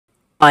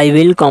I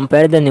will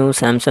compare the new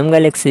Samsung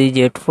Galaxy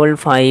Z Fold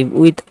 5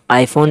 with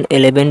iPhone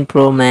 11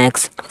 Pro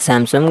Max.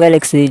 Samsung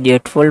Galaxy Z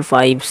Fold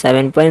 5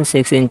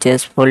 7.6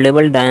 inches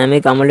foldable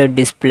dynamic AMOLED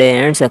display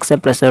and success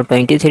ratio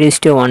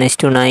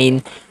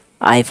 23:1:9.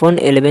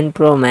 iPhone 11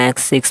 Pro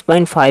Max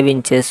 6.5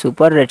 inches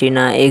Super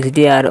Retina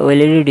XDR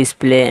OLED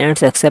display and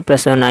success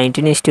ratio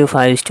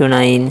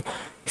 19:5:9.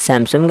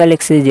 Samsung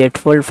Galaxy Z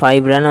Fold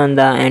 5 run on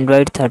the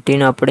Android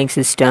 13 operating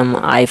system.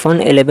 iPhone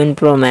 11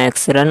 Pro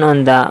Max run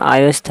on the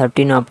iOS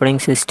 13 operating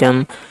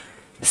system.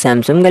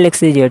 Samsung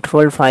Galaxy Z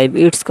Fold 5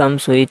 it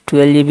comes with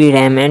 12GB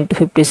RAM and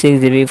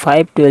 256GB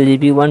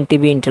 512GB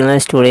 1TB internal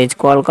storage.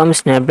 Qualcomm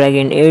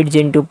Snapdragon 8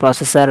 Gen 2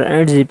 processor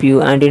and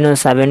GPU Adreno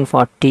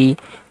 740.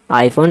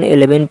 iPhone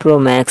 11 Pro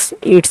Max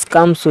it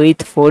comes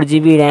with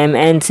 4GB RAM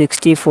and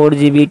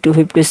 64GB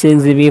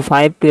 256GB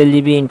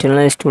 512GB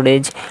internal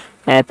storage.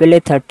 Apple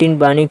A13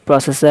 Bionic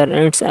processor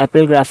and its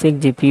Apple graphic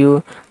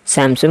GPU.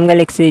 Samsung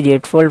Galaxy Z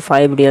Fold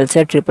 5 real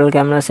set triple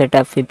camera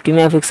setup 50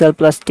 MP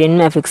plus 10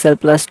 MP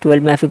plus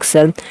 12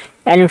 MP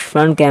and its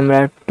front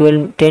camera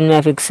 10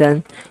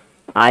 MP.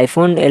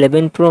 iPhone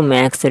 11 Pro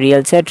Max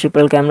real set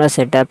triple camera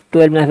setup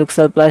 12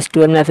 MP plus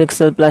 12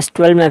 MP plus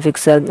 12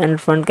 MP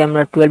and front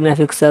camera 12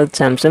 MP.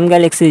 Samsung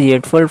Galaxy Z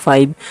Fold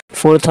 5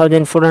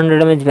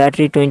 4400 mAh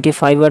battery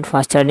 25W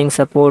fast charging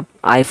support.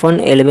 iPhone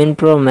 11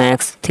 Pro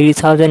Max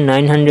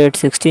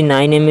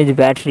 3969 mAh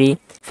battery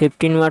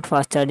 15W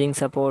fast charging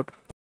support.